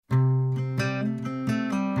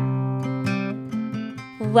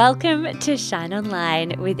Welcome to Shine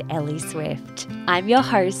Online with Ellie Swift. I'm your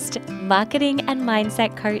host, marketing and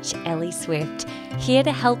mindset coach Ellie Swift, here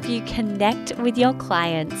to help you connect with your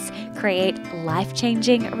clients, create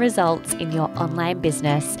life-changing results in your online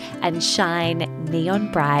business, and shine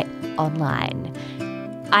neon bright online.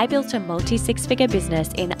 I built a multi-six-figure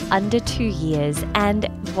business in under 2 years and,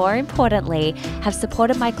 more importantly, have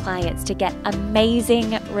supported my clients to get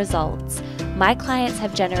amazing results. My clients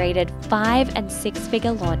have generated 5- and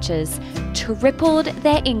 6-figure launches, tripled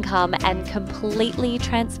their income, and completely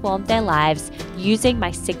transformed their lives using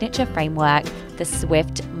my signature framework, the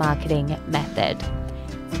Swift Marketing Method.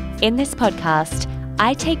 In this podcast,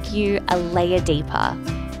 I take you a layer deeper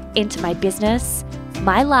into my business,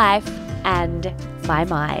 my life, and my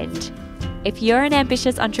mind. If you're an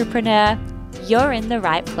ambitious entrepreneur, you're in the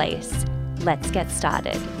right place. Let's get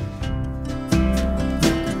started.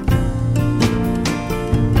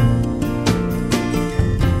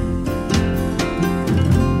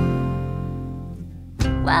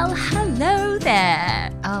 Well, hello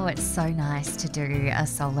there. Oh, it's so nice to do a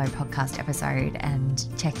solo podcast episode and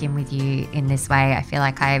check in with you in this way. I feel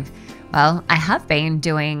like I have been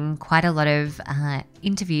doing quite a lot of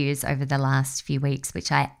interviews over the last few weeks,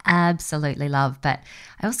 which I absolutely love. But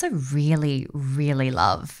I also really, really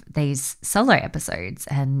love these solo episodes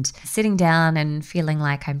and sitting down and feeling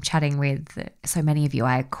like I'm chatting with so many of you.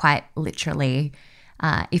 I quite literally,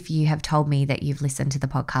 if you have told me that you've listened to the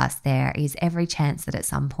podcast, there is every chance that at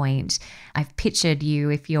some point I've pictured you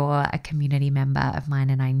if you're a community member of mine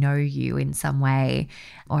and I know you in some way,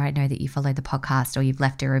 or I know that you follow the podcast or you've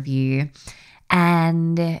left a review.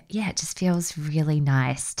 And yeah, it just feels really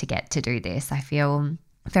nice to get to do this. I feel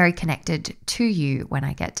very connected to you when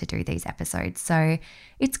I get to do these episodes. So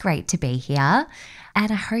it's great to be here.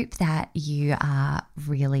 And I hope that you are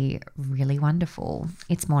really, really wonderful.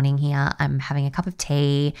 It's morning here. I'm having a cup of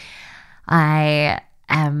tea. I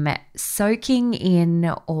am soaking in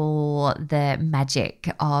all the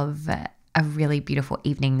magic of a really beautiful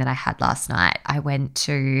evening that I had last night. I went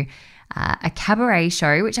to a cabaret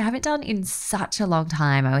show, which I haven't done in such a long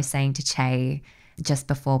time. I was saying to Che just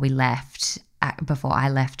before I left,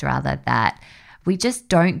 that we just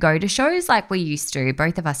don't go to shows like we used to.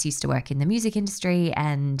 Both of us used to work in the music industry,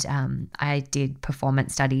 and I did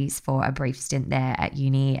performance studies for a brief stint there at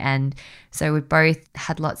uni. And so we both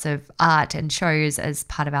had lots of art and shows as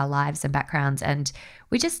part of our lives and backgrounds, and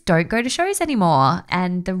we just don't go to shows anymore.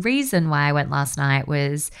 And the reason why I went last night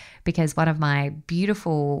was because one of my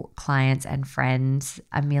beautiful clients and friends,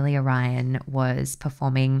 Amelia Ryan, was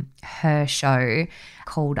performing her show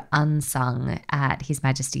called Unsung at His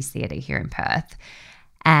Majesty's Theatre here in Perth.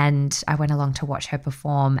 And I went along to watch her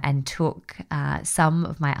perform and took some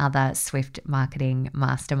of my other Swift marketing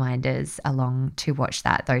masterminders along to watch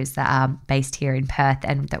that, those that are based here in Perth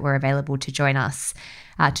and that were available to join us,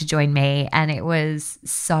 to join me. And it was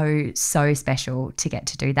so, so special to get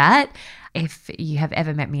to do that. If you have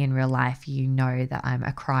ever met me in real life, you know that I'm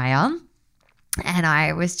a crier. And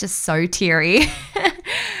I was just so teary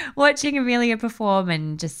watching Amelia perform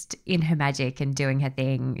and just in her magic and doing her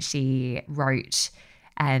thing. She wrote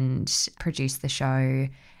and produced the show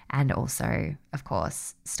and also, of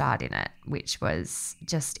course, starred in it, which was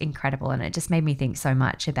just incredible. And it just made me think so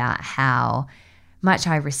much about how much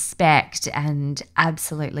I respect and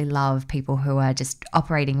absolutely love people who are just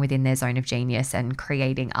operating within their zone of genius and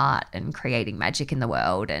creating art and creating magic in the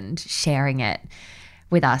world and sharing it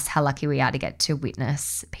with us. How lucky we are to get to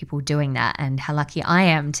witness people doing that, and how lucky I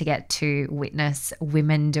am to get to witness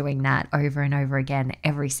women doing that over and over again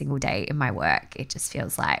every single day in my work. It just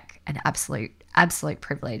feels like an absolute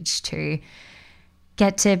privilege to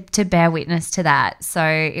get to bear witness to that. So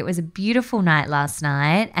it was a beautiful night last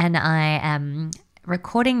night, and I am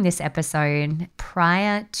recording this episode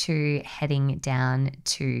prior to heading down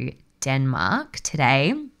to Denmark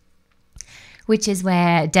today, which is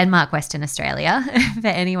where Denmark, Western Australia. For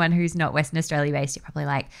anyone who's not Western Australia based, you're probably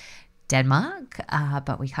like, Denmark?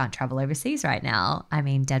 But we can't travel overseas right now. I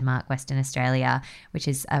mean, Denmark, Western Australia, which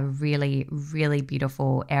is a really, really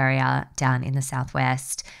beautiful area down in the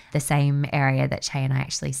southwest, the same area that Che and I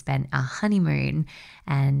actually spent our honeymoon.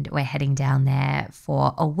 And we're heading down there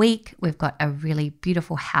for a week. We've got a really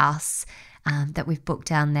beautiful house that we've booked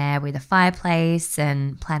down there with a fireplace,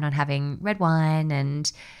 and plan on having red wine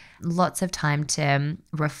and lots of time to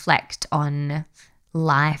reflect on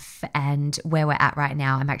life and where we're at right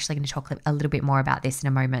now. I'm actually going to talk a little bit more about this in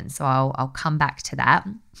a moment, so I'll come back to that.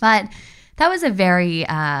 But that was a very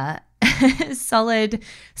solid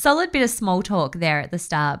bit of small talk there at the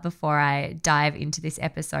start before I dive into this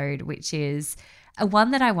episode, which is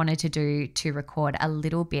one that I wanted to do to record a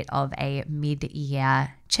little bit of a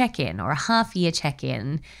mid-year check-in or a half-year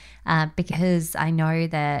check-in because I know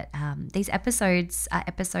that these episodes are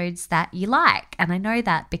episodes that you like. And I know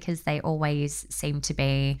that because they always seem to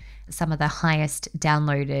be some of the highest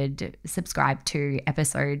downloaded, subscribed to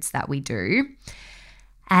episodes that we do.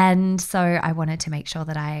 And so I wanted to make sure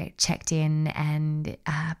that I checked in and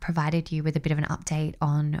provided you with a bit of an update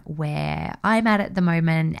on where I'm at the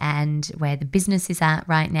moment and where the business is at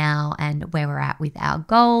right now and where we're at with our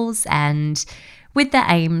goals, and with the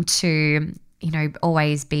aim to,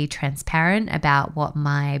 always be transparent about what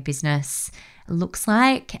my business looks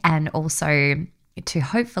like, and also to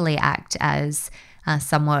hopefully act as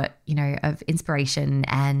somewhat, of inspiration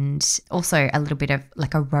and also a little bit of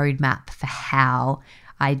like a roadmap for how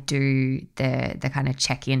I do the kind of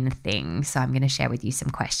check-in thing. So I'm going to share with you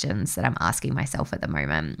some questions that I'm asking myself at the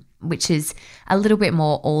moment, which is a little bit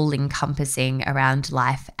more all-encompassing around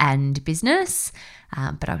life and business.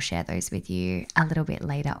 But I'll share those with you a little bit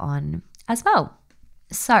later on as well.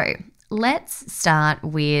 So let's start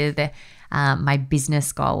with my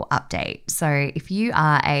business goal update. So if you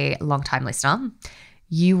are a long-time listener,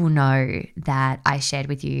 you will know that I shared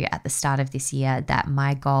with you at the start of this year that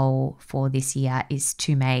my goal for this year is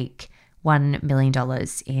to make $1 million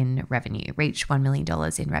in revenue, reach $1 million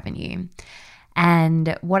in revenue.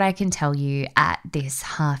 And what I can tell you at this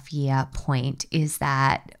half year point is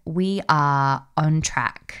that we are on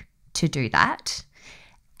track to do that.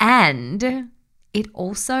 And it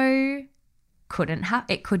also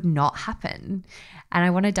it could not happen. And I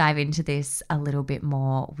want to dive into this a little bit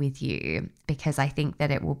more with you because I think that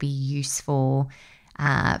it will be useful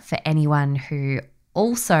for anyone who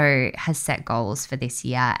also has set goals for this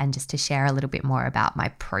year, and just to share a little bit more about my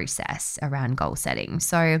process around goal setting.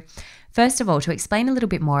 So first of all, to explain a little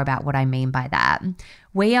bit more about what I mean by that,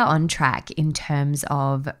 we are on track in terms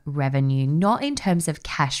of revenue, not in terms of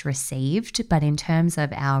cash received, but in terms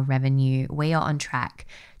of our revenue. We are on track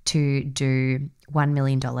to do $1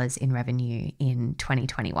 million in revenue in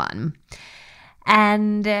 2021.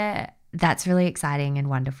 And that's really exciting and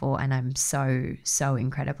wonderful. And I'm so, so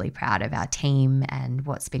incredibly proud of our team and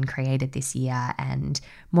what's been created this year. And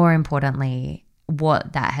more importantly,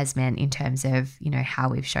 what that has meant in terms of, how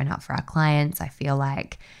we've shown up for our clients. I feel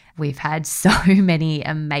like we've had so many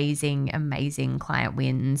amazing, amazing client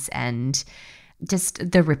wins, and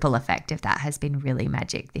just the ripple effect of that has been really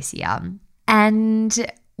magic this year.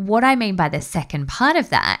 And what I mean by the second part of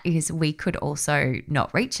that is we could also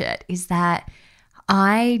not reach it, is that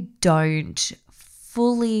I don't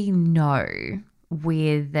fully know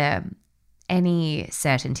with any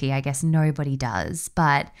certainty, I guess nobody does,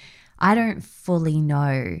 but I don't fully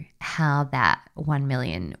know how that 1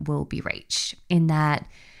 million will be reached, in that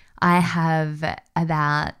I have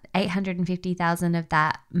about 850,000 of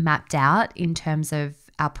that mapped out in terms of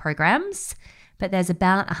our programs. But there's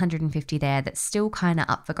about 150 there that's still kind of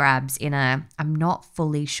up for grabs I'm not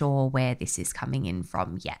fully sure where this is coming in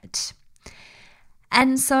from yet.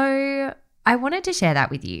 And so I wanted to share that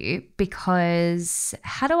with you because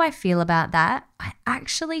how do I feel about that? I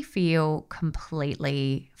actually feel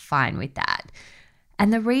completely fine with that.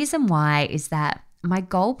 And the reason why is that my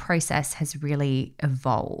goal process has really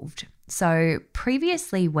evolved. So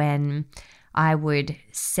previously, when I would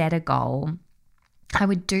set a goal, I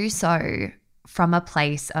would do so from a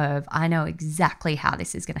place of, I know exactly how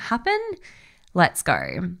this is going to happen. Let's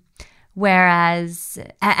go. Whereas,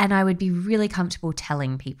 and I would be really comfortable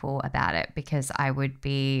telling people about it because I would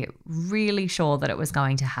be really sure that it was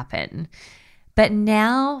going to happen. But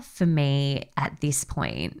now for me at this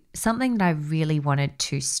point, something that I really wanted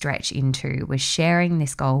to stretch into was sharing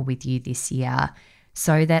this goal with you this year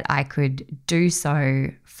so that I could do so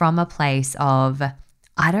from a place of,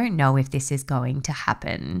 I don't know if this is going to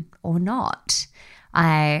happen or not.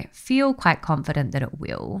 I feel quite confident that it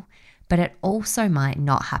will, but it also might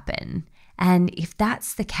not happen. And if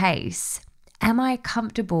that's the case, am I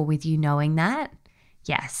comfortable with you knowing that?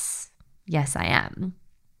 Yes. Yes, I am.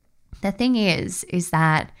 The thing is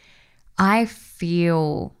that I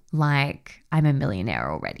feel like I'm a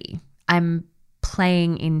millionaire already. I'm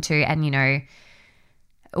playing into, and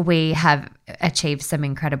we have achieved some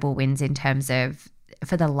incredible wins in terms of,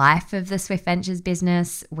 for the life of the Swift Ventures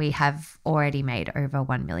business, we have already made over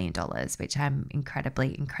 $1 million, which I'm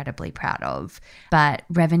incredibly, incredibly proud of. But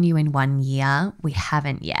revenue in 1 year, we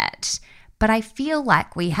haven't yet. But I feel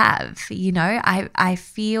like we have, I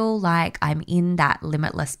feel like I'm in that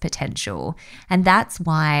limitless potential. And that's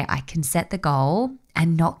why I can set the goal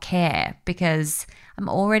and not care, because I'm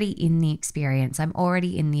already in the experience. I'm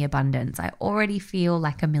already in the abundance. I already feel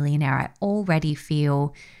like a millionaire. I already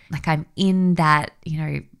feel like I'm in that,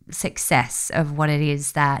 success of what it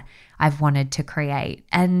is that I've wanted to create.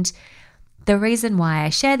 And the reason why I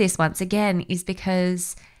share this once again is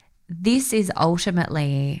because this is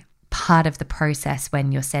ultimately part of the process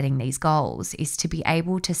when you're setting these goals, is to be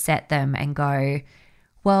able to set them and go,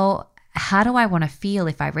 well, how do I want to feel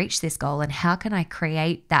if I reach this goal, and how can I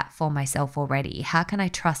create that for myself already? How can I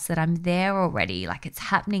trust that I'm there already? Like, it's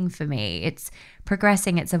happening for me. It's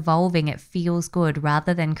progressing, it's evolving, it feels good,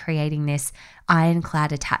 rather than creating this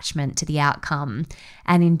ironclad attachment to the outcome.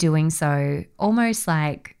 And in doing so, almost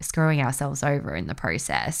like screwing ourselves over in the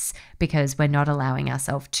process, because we're not allowing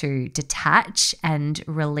ourselves to detach and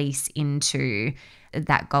release into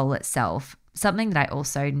that goal itself. Something that I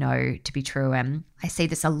also know to be true, and I see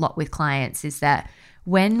this a lot with clients, is that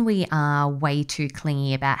when we are way too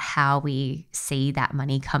clingy about how we see that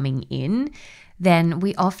money coming in, then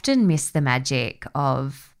we often miss the magic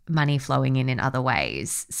of money flowing in other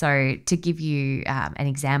ways. So to give you an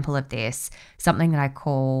example of this, something that I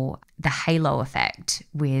call the halo effect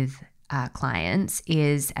with clients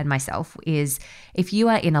and myself is, if you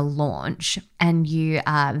are in a launch and you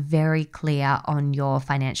are very clear on your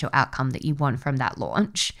financial outcome that you want from that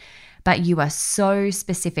launch, but you are so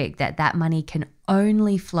specific that that money can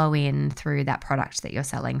only flow in through that product that you're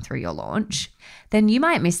selling through your launch, then you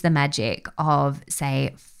might miss the magic of,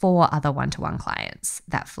 say, 4 other one-to-one clients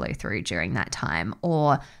that flow through during that time,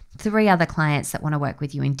 or 3 other clients that want to work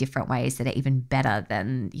with you in different ways that are even better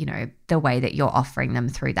than, the way that you're offering them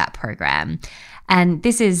through that program. And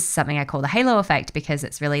this is something I call the halo effect, because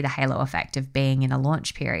it's really the halo effect of being in a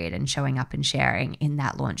launch period and showing up and sharing in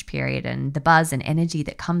that launch period, and the buzz and energy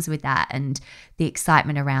that comes with that, and the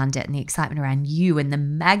excitement around it, and the excitement around you, and the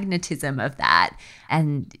magnetism of that,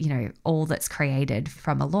 and, all that's created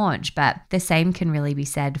from a launch. But the same can really be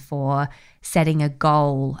said for setting a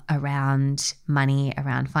goal around money,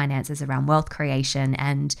 around finances, around wealth creation,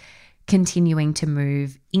 and continuing to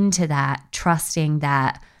move into that, trusting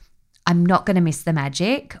that I'm not going to miss the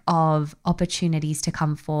magic of opportunities to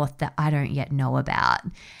come forth that I don't yet know about.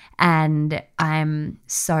 And I'm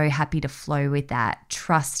so happy to flow with that,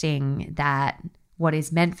 trusting that what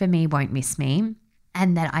is meant for me won't miss me,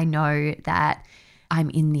 and that I know that I'm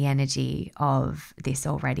in the energy of this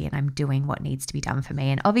already, and I'm doing what needs to be done for me.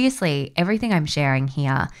 And obviously, everything I'm sharing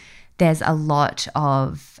here, there's a lot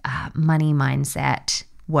of money mindset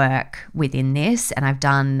work within this, and I've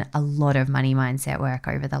done a lot of money mindset work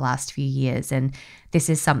over the last few years, and this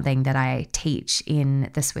is something that I teach in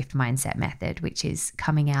the Swift Mindset Method, which is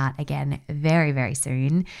coming out again very, very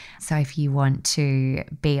soon. So if you want to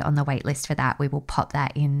be on the wait list for that, we will pop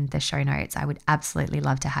that in the show notes. I would absolutely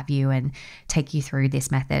love to have you and take you through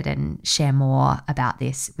this method and share more about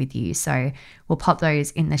this with you. So we'll pop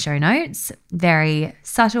those in the show notes. Very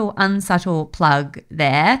subtle, unsubtle plug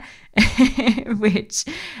there, which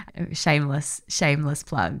shameless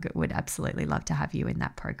plug. Would absolutely love to have you in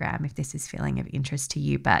that program if this is feeling of interest to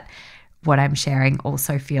you. But what I'm sharing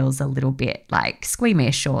also feels a little bit like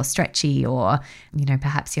squeamish or stretchy, or,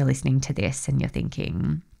 perhaps you're listening to this and you're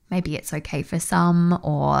thinking, maybe it's okay for some,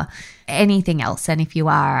 or anything else. And if you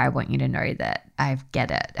are, I want you to know that I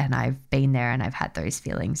get it, and I've been there, and I've had those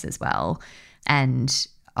feelings as well. And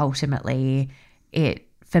ultimately,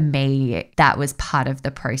 for me, that was part of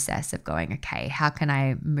the process of going, okay, how can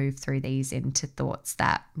I move through these into thoughts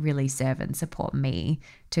that really serve and support me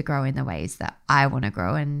to grow in the ways that I want to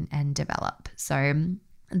grow and develop? So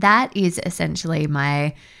that is essentially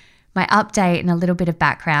my update and a little bit of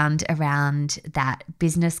background around that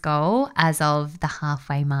business goal as of the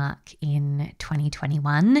halfway mark in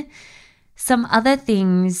 2021. Some other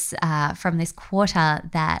things from this quarter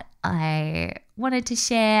that I wanted to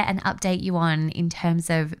share and update you on in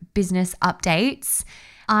terms of business updates.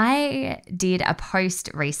 I did a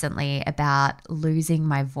post recently about losing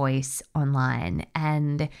my voice online,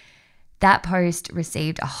 and that post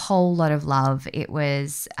received a whole lot of love. It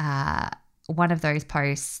was one of those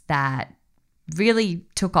posts that really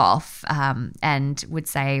took off, and would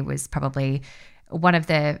say was probably one of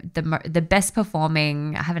the best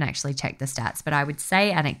performing. I haven't actually checked the stats, but I would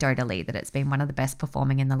say anecdotally that it's been one of the best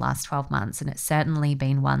performing in the last 12 months. And it's certainly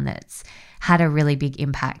been one that's had a really big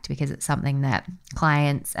impact, because it's something that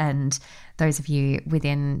clients and those of you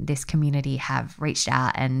within this community have reached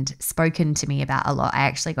out and spoken to me about a lot. I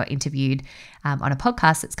actually got interviewed on a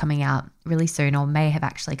podcast that's coming out really soon, or may have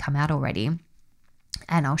actually come out already,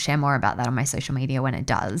 and I'll share more about that on my social media when it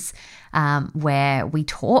does, where we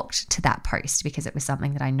talked to that post because it was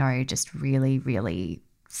something that I know just really, really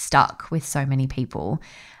stuck with so many people.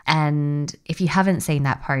 And if you haven't seen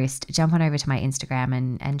that post, jump on over to my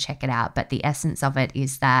Instagram and check it out. But the essence of it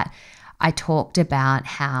is that I talked about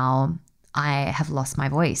how I have lost my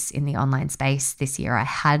voice in the online space this year. I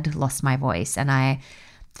had lost my voice, and I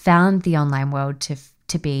found the online world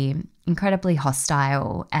to be incredibly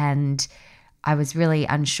hostile, and I was really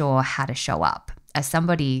unsure how to show up as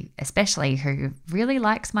somebody, especially who really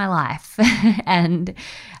likes my life and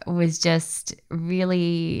was just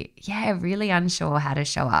really unsure how to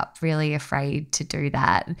show up, really afraid to do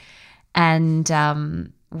that. And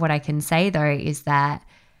what I can say though is that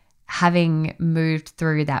having moved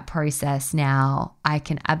through that process now, I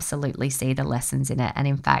can absolutely see the lessons in it. And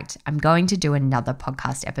in fact, I'm going to do another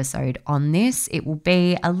podcast episode on this. It will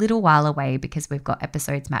be a little while away because we've got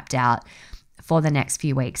episodes mapped out for the next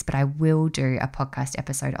few weeks, but I will do a podcast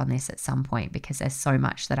episode on this at some point because there's so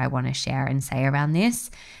much that I want to share and say around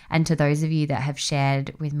this. And to those of you that have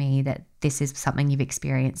shared with me that this is something you've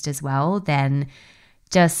experienced as well, then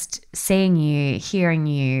just seeing you, hearing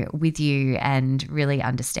you, with you, and really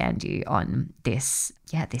understand you on this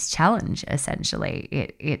challenge,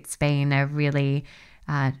 essentially. It's been a really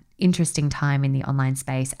interesting time in the online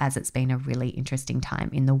space, as it's been a really interesting time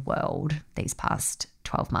in the world these past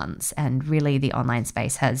 12 months. And really the online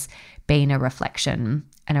space has been a reflection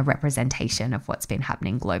and a representation of what's been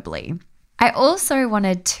happening globally. I also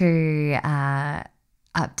wanted to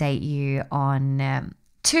update you on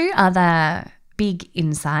two other big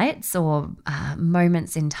insights or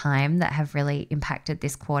moments in time that have really impacted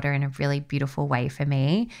this quarter in a really beautiful way for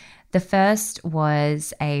me. The first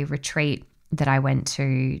was a retreat that I went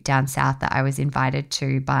to down south that I was invited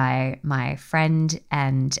to by my friend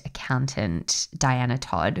and accountant, Diana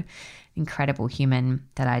Todd, incredible human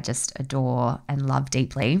that I just adore and love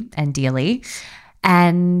deeply and dearly.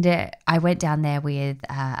 And I went down there with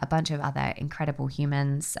a bunch of other incredible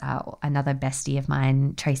humans, another bestie of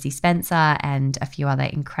mine, Tracy Spencer, and a few other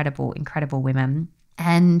incredible, incredible women.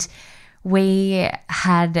 And we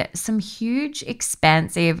had some huge,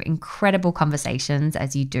 expansive, incredible conversations,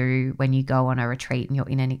 as you do when you go on a retreat and you're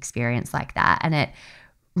in an experience like that. And it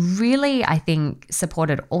really, I think,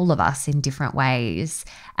 supported all of us in different ways.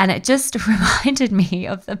 And it just reminded me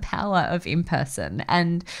of the power of in-person.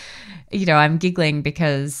 And, you know, I'm giggling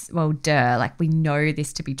because, well, like we know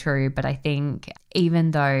this to be true. But I think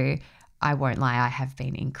even though I won't lie, I have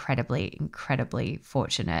been incredibly, incredibly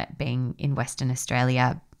fortunate being in Western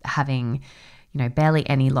Australia, having, you know, barely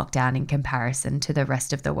any lockdown in comparison to the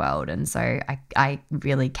rest of the world. And so I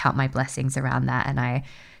really count my blessings around that. And I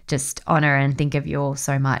just honor and think of you all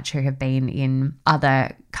so much who have been in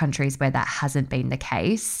other countries where that hasn't been the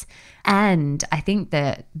case. And I think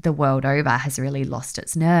that the world over has really lost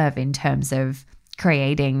its nerve in terms of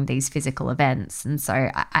creating these physical events. And so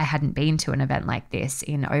I hadn't been to an event like this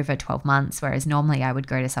in over 12 months, whereas normally I would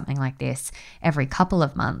go to something like this every couple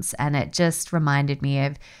of months. And it just reminded me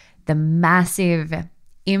of the massive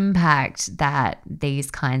impact that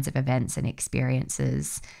these kinds of events and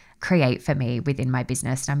experiences create for me within my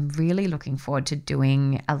business. And I'm really looking forward to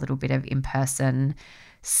doing a little bit of in-person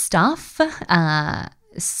stuff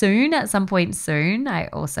soon, at some point soon. I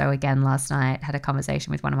also, again, last night had a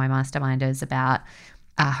conversation with one of my masterminders about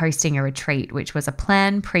hosting a retreat, which was a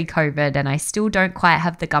plan pre-COVID, and I still don't quite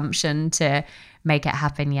have the gumption to make it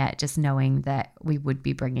happen yet, just knowing that we would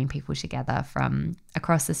be bringing people together from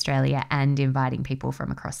across Australia and inviting people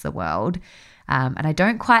from across the world. And I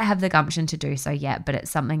don't quite have the gumption to do so yet, but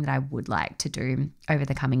it's something that I would like to do over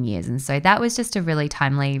the coming years. And so that was just a really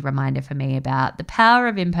timely reminder for me about the power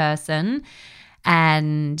of in-person.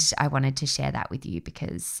 And I wanted to share that with you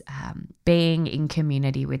because being in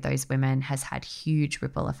community with those women has had huge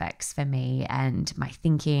ripple effects for me and my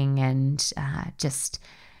thinking and just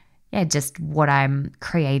what I'm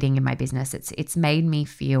creating in my business. It's made me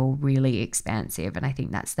feel really expansive. And I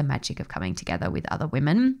think that's the magic of coming together with other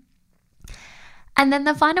women. And then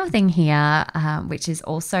the final thing here, which has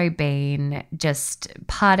also been just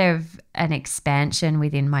part of an expansion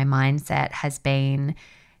within my mindset, has been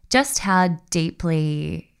just how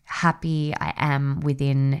deeply happy I am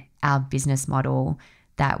within our business model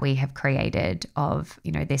that we have created of,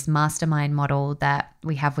 you know, this mastermind model that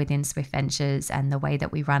we have within Swift Ventures and the way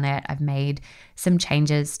that we run it. I've made some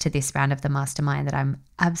changes to this round of the mastermind that I'm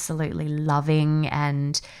absolutely loving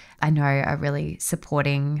and I know are really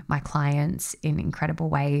supporting my clients in incredible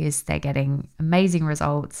ways. They're getting amazing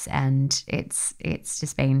results and it's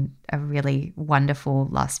just been a really wonderful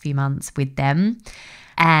last few months with them.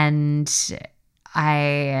 And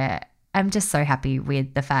I I'm just so happy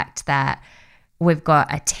with the fact that we've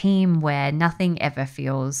got a team where nothing ever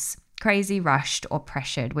feels crazy, rushed, or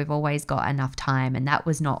pressured. We've always got enough time, and that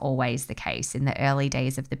was not always the case. In the early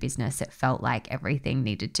days of the business, it felt like everything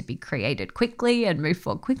needed to be created quickly and move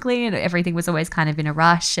forward quickly, and everything was always kind of in a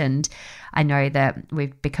rush. And I know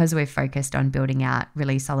that because we've focused on building out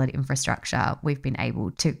really solid infrastructure, we've been able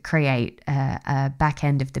to create a back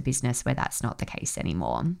end of the business where that's not the case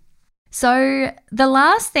anymore. So the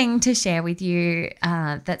last thing to share with you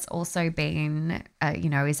that's also been,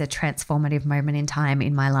 is a transformative moment in time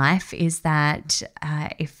in my life is that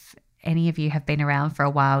if any of you have been around for a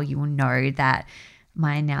while, you will know that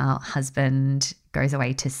my now husband goes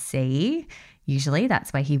away to sea. Usually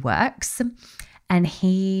that's where he works. And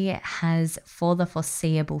he has, for the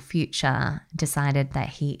foreseeable future, decided that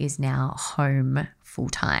he is now home full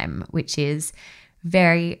time, which is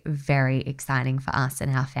very, very exciting for us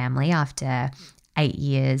and our family after 8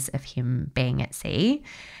 years of him being at sea.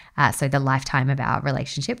 So the lifetime of our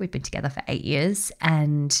relationship, we've been together for 8 years,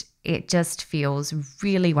 and it just feels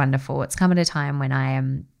really wonderful. It's come at a time when I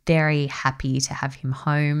am very happy to have him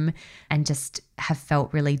home and just have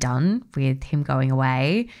felt really done with him going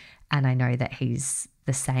away. And I know that he's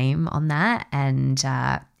the same on that. And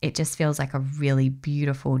it just feels like a really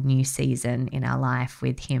beautiful new season in our life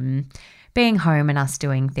with him being home and us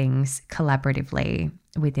doing things collaboratively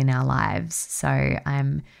within our lives. So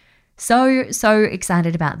I'm so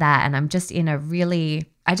excited about that. And I'm just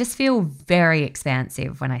I just feel very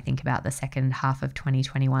expansive when I think about the second half of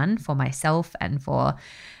 2021 for myself and for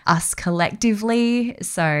us collectively.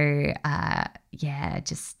 So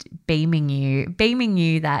just beaming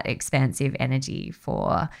you that expansive energy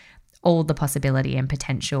for all the possibility and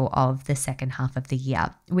potential of the second half of the year,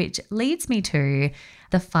 which leads me to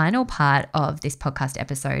the final part of this podcast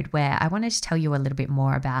episode where I wanted to tell you a little bit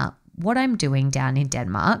more about what I'm doing down in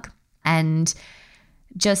Denmark and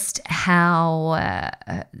just how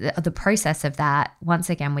the process of that, once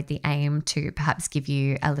again, with the aim to perhaps give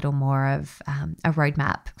you a little more of a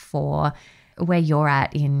roadmap for where you're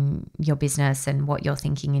at in your business and what you're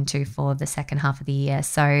thinking into for the second half of the year.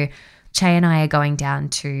 So Che and I are going down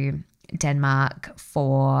to Denmark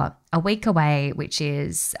for a week away, which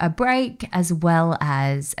is a break as well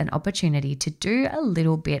as an opportunity to do a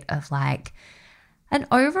little bit of like an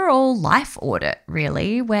overall life audit,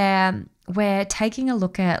 really, where we're taking a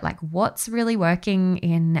look at like what's really working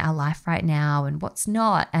in our life right now and what's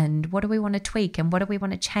not, and what do we want to tweak and what do we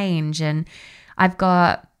want to change. And I've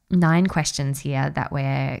got 9 questions here that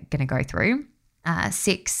we're going to go through,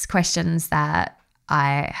 6 questions that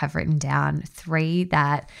I have written down, 3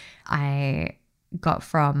 that I got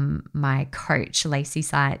from my coach, Lacey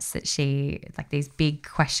Sites, that she, like these big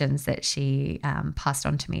questions that she passed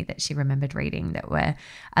on to me that she remembered reading that were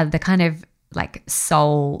the kind of like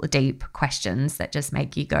soul deep questions that just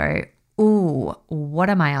make you go, ooh, what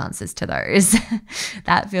are my answers to those?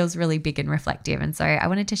 That feels really big and reflective. And so I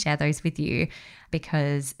wanted to share those with you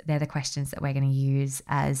because they're the questions that we're going to use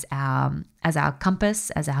as our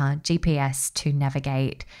compass, as our GPS to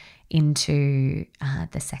navigate into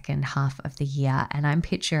the second half of the year. And I'm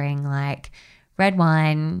picturing like red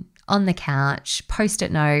wine on the couch,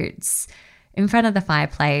 Post-it notes, in front of the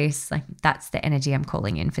fireplace. Like that's the energy I'm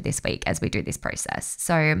calling in for this week as we do this process.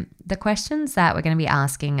 So the questions that we're going to be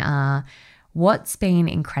asking are, what's been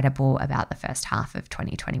incredible about the first half of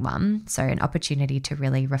 2021? So an opportunity to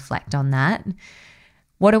really reflect on that.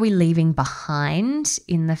 What are we leaving behind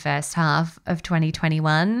in the first half of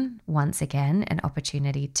 2021? Once again, an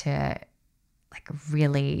opportunity to like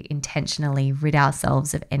really intentionally rid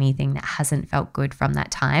ourselves of anything that hasn't felt good from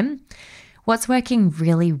that time. What's working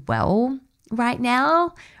really well right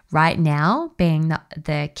now? Right now being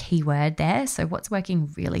the key word there. So what's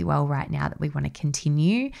working really well right now that we want to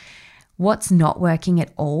continue? What's not working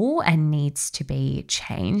at all and needs to be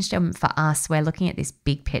changed? And for us, we're looking at this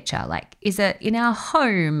big picture. Like, is it in our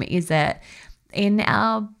home? Is it in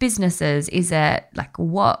our businesses? Is it like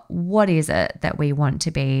what is it that we want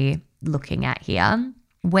to be looking at here?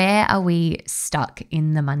 Where are we stuck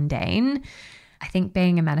in the mundane? I think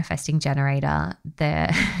being a manifesting generator,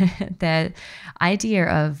 the idea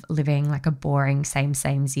of living like a boring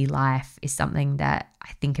samey life is something that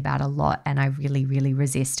I think about a lot and I really, really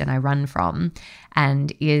resist and I run from,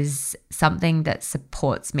 and is something that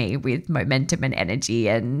supports me with momentum and energy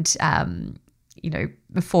and,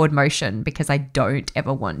 forward motion, because I don't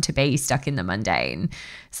ever want to be stuck in the mundane.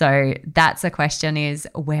 So that's the question, is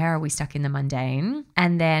where are we stuck in the mundane?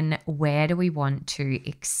 And then where do we want to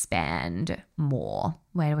expand more?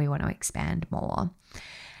 Where do we want to expand more?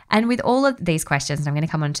 And with all of these questions, and I'm going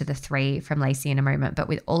to come on to the 3 from Lacey in a moment, but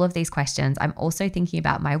with all of these questions, I'm also thinking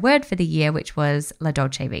about my word for the year, which was La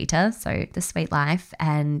Dolce Vita, so the sweet life,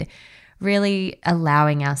 and really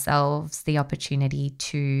allowing ourselves the opportunity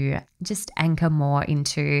to just anchor more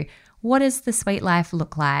into what does the sweet life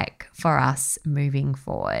look like for us moving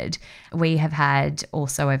forward. We have had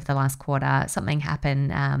also over the last quarter something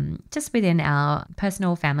happen just within our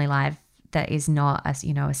personal family life that is not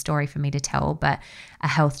a story for me to tell, but a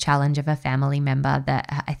health challenge of a family member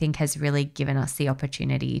that I think has really given us the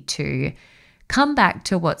opportunity to come back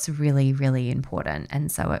to what's really, really important. And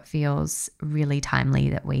so it feels really timely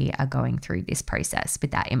that we are going through this process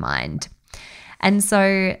with that in mind. And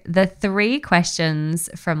so the 3 questions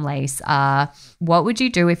from Lace are, what would you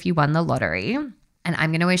do if you won the lottery? And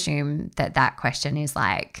I'm going to assume that that question is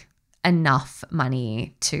like enough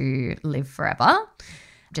money to live forever,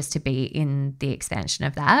 just to be in the expansion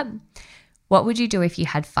of that. What would you do if you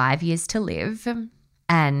had 5 years to live?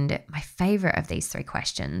 And my favorite of these 3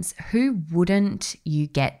 questions, who wouldn't you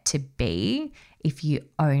get to be if you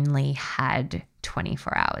only had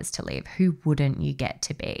 24 hours to live? Who wouldn't you get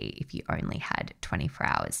to be if you only had 24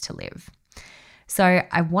 hours to live? So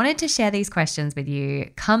I wanted to share these questions with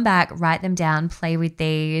you. Come back, write them down, play with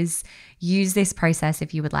these. Use this process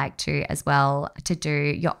if you would like to as well, to do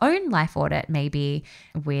your own life audit, maybe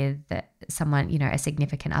with someone, a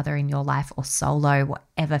significant other in your life, or solo,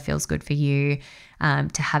 whatever feels good for you,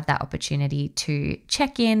 to have that opportunity to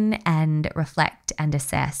check in and reflect and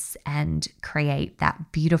assess and create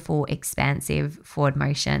that beautiful, expansive forward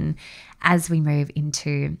motion as we move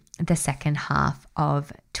into the second half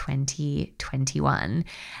of 2021.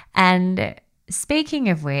 And speaking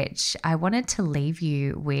of which, I wanted to leave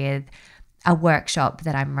you with a workshop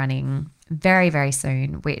that I'm running very, very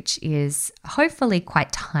soon, which is hopefully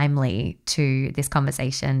quite timely to this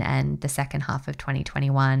conversation and the second half of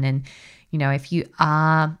 2021. And, if you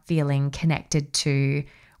are feeling connected to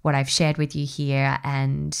what I've shared with you here,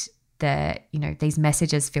 and these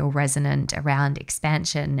messages feel resonant around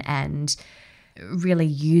expansion and really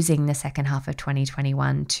using the second half of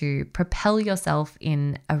 2021 to propel yourself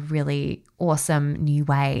in a really awesome new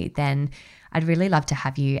way, then I'd really love to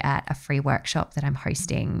have you at a free workshop that I'm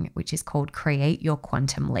hosting, which is called Create Your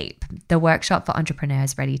Quantum Leap, the workshop for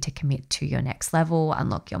entrepreneurs ready to commit to your next level,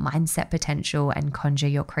 unlock your mindset potential, and conjure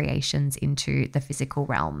your creations into the physical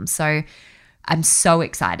realm. So I'm so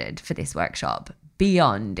excited for this workshop,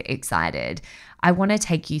 beyond excited. I want to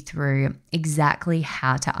take you through exactly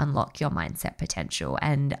how to unlock your mindset potential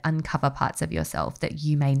and uncover parts of yourself that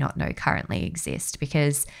you may not know currently exist,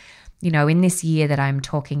 because in this year that I'm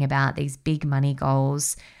talking about, these big money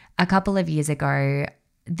goals, a couple of years ago,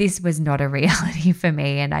 this was not a reality for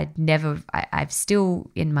me. And I've still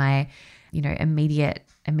in my,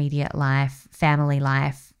 immediate life, family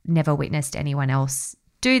life, never witnessed anyone else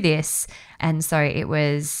do this. And so it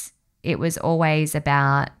was always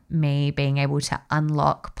about me being able to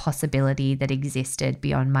unlock possibility that existed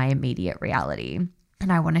beyond my immediate reality.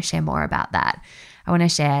 And I want to share more about that. I want to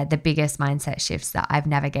share the biggest mindset shifts that I've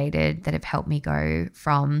navigated that have helped me go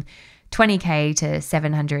from 20K to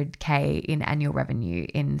 700K in annual revenue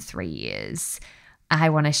in 3 years. I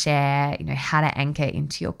want to share, how to anchor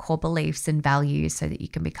into your core beliefs and values so that you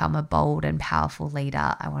can become a bold and powerful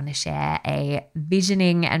leader. I want to share a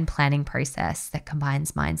visioning and planning process that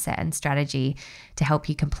combines mindset and strategy to help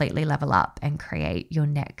you completely level up and create your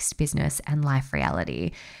next business and life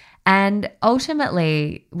reality. And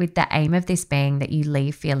ultimately, with the aim of this being that you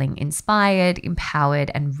leave feeling inspired,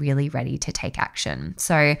 empowered, and really ready to take action.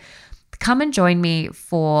 So come and join me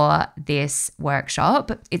for this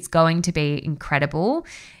workshop. It's going to be incredible.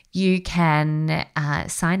 You can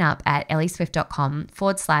sign up at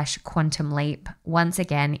ellieswift.com/quantum leap. Once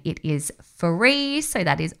again, it is free. So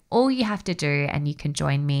that is all you have to do. And you can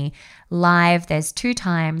join me live. There's 2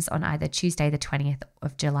 times on either Tuesday, the 20th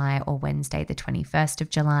of July or Wednesday, the 21st of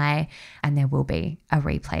July. And there will be a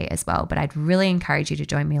replay as well. But I'd really encourage you to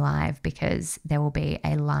join me live, because there will be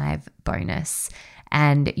a live bonus.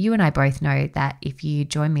 And you and I both know that if you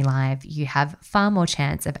join me live, you have far more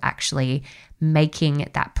chance of actually making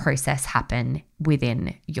that process happen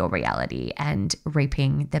within your reality and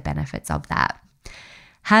reaping the benefits of that.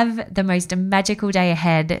 Have the most magical day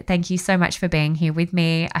ahead. Thank you so much for being here with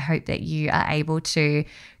me. I hope that you are able to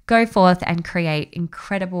go forth and create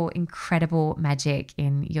incredible, incredible magic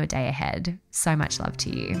in your day ahead. So much love to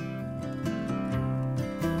you.